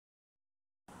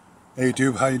Hey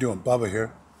YouTube, how you doing? Bubba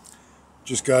here.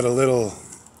 Just got a little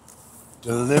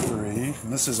delivery,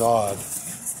 and this is odd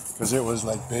because it was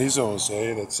like Bezos,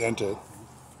 that sent it.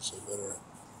 So I better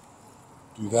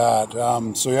do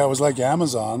that. So yeah, it was like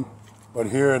Amazon, but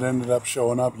here it ended up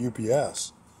showing up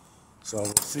UPS. So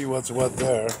we'll see what's what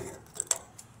there.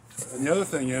 And the other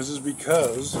thing is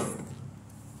because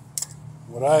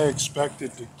what I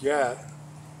expected to get,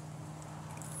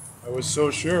 I was so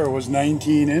sure it was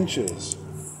 19 inches.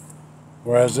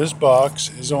 Whereas this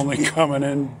box is only coming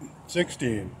in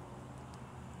 16.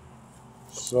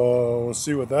 So we'll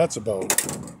see what that's about.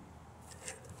 Good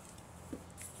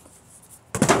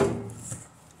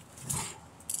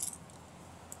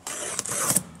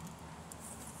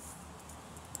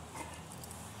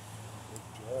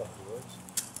job, boys.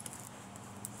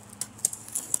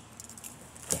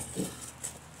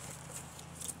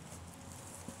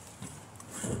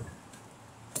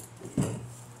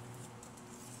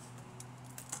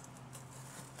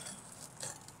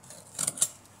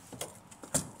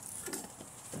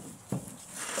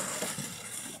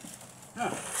 Huh.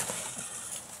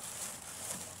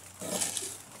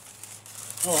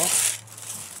 Oh well.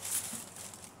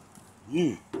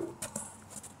 Yeah.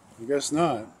 I guess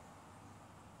not.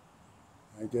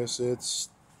 I guess it's...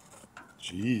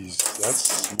 Jeez,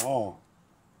 that's small.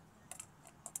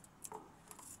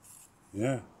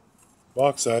 Yeah.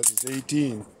 Box size is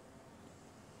 18.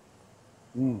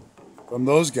 From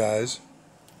those guys.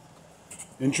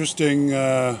 Interesting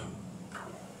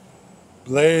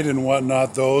blade and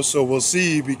whatnot though, so we'll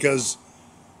see because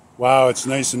wow, it's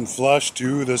nice and flush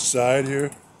too, this side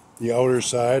here. The outer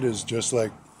side is just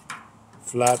like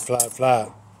flat, flat,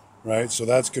 flat, right? So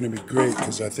that's going to be great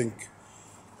because I think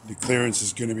the clearance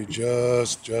is going to be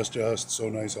just so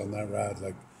nice on that rad,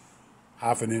 like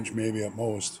half an inch maybe at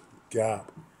most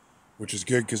gap, which is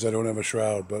good because I don't have a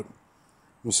shroud, but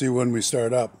we'll see when we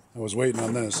start up. I was waiting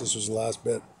on this. This was the last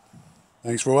bit.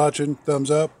 Thanks for watching. Thumbs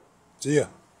up. See ya.